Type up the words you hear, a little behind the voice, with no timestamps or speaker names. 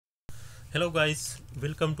Hello guys,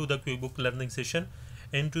 welcome to the QuickBook learning session.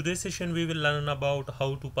 In today's session we will learn about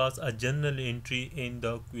how to pass a journal entry in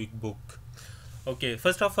the QuickBook. Okay,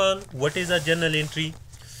 first of all, what is a journal entry?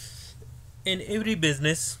 In every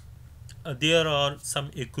business there are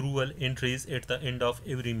some accrual entries at the end of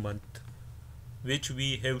every month which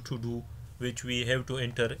we have to do, which we have to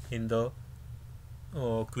enter in the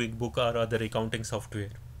QuickBook or other accounting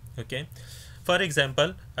software. Okay, for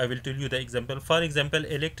example, I will tell you the example. For example,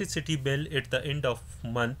 electricity bill at the end of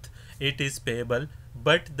month, it is payable,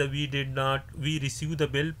 but we receive the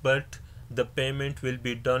bill, but the payment will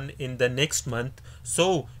be done in the next month,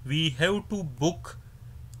 so we have to book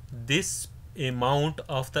this amount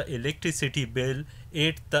of the electricity bill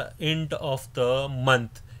at the end of the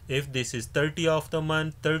month. If this is 30 of the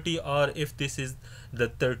month 30, or if this is the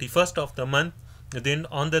 31st of the month, then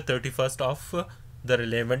on the 31st of the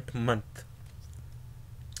relevant month.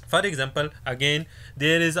 For example, again,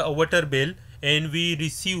 there is a water bill and we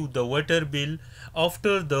receive the water bill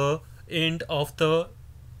after the end of the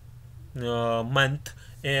month,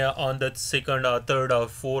 on the second or third or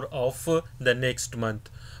fourth of the next month,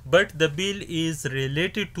 but the bill is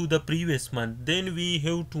related to the previous month. Then we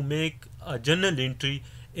have to make a journal entry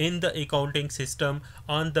in the accounting system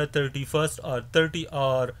on the 31st or 30,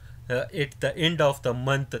 or at the end of the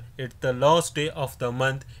month, at the last day of the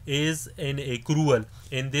month is an accrual,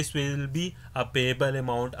 and this will be a payable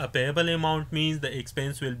amount. A payable amount means the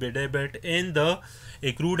expense will be debit and the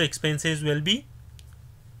accrued expenses will be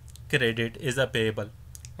credit is a payable.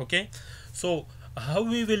 Okay, so how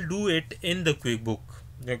we will do it in the QuickBook?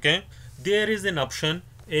 Okay, there is an option,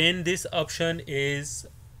 and this option is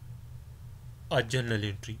a journal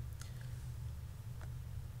entry.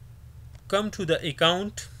 Come to the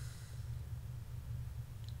account,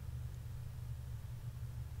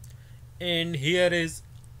 and here is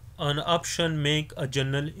an option, make a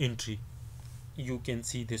journal entry. You can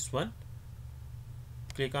see this one,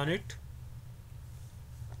 click on it,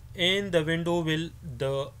 and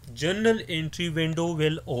the journal entry window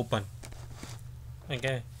will open.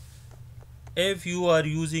 Okay, if you are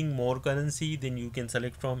using more currency, then you can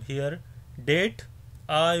select from here date.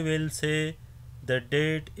 I will say the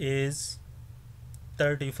date is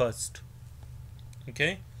 31st.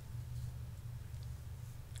 Okay,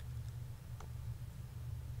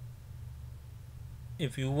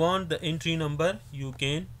 if you want the entry number, you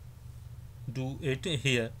can do it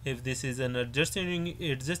here. If this is an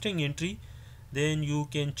existing entry, then you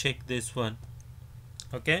can check this one.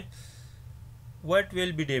 Okay, what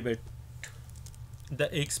will be debit? The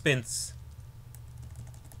expense,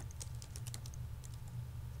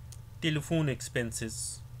 telephone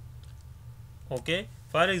expenses. Okay,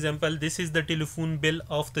 for example, this is the telephone bill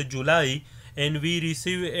of the July, and we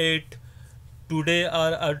receive it today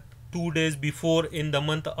or 2 days before in the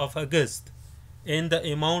month of August, and the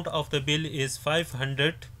amount of the bill is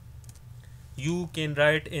 500. You can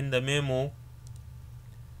write in the memo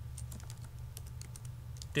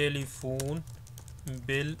telephone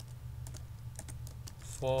bill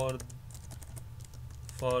for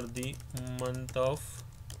the month of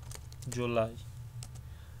July.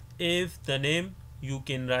 If the name, you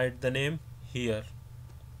can write the name here.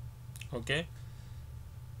 Okay,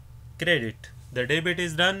 credit, the debit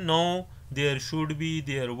is done. Now there would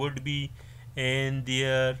be, and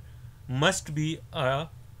there must be a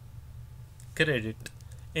credit,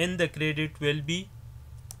 and the credit will be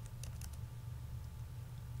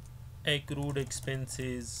accrued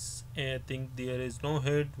expenses. I think there is no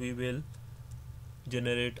head, we will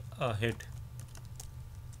generate a head,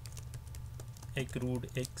 accrued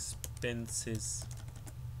expenses,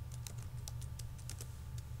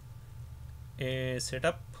 a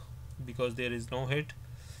setup, because there is no head,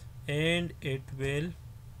 and it will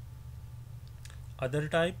other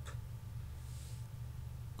type,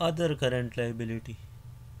 other current liability,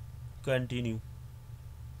 continue,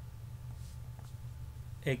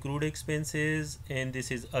 accrued expenses, and this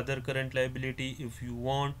is other current liability. If you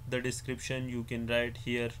want the description, you can write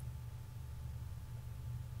here,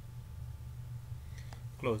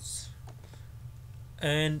 close,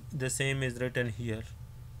 and the same is written here,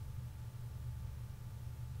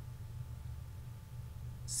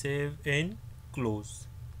 save and close.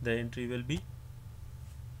 The entry will be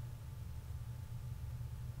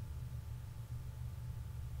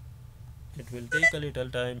it will take a little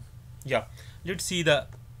time. Yeah, let's see the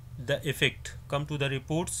effect. Come to the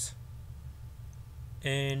reports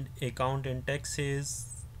and account and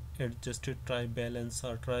taxes, adjusted try balance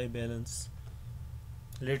or try balance.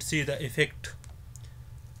 Let's see the effect.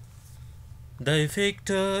 The effect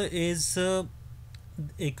is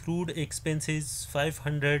accrued expenses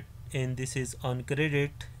 500, and this is on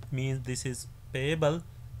credit, means this is payable.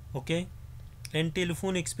 Okay, and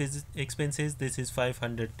telephone expenses, this is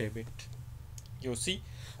 500 debit. You see,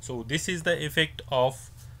 so this is the effect of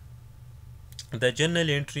the journal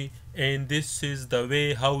entry, and this is the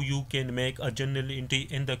way how you can make a journal entry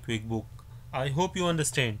in the QuickBook. I hope you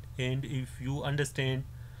understand, and if you understand,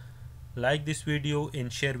 like this video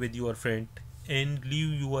and share with your friend, and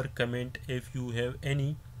leave your comment if you have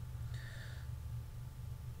any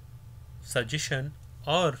suggestion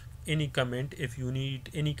or any comment. If you need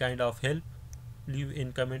any kind of help, leave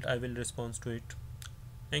in comment, I will respond to it.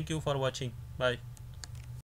 Thank you for watching. Bye.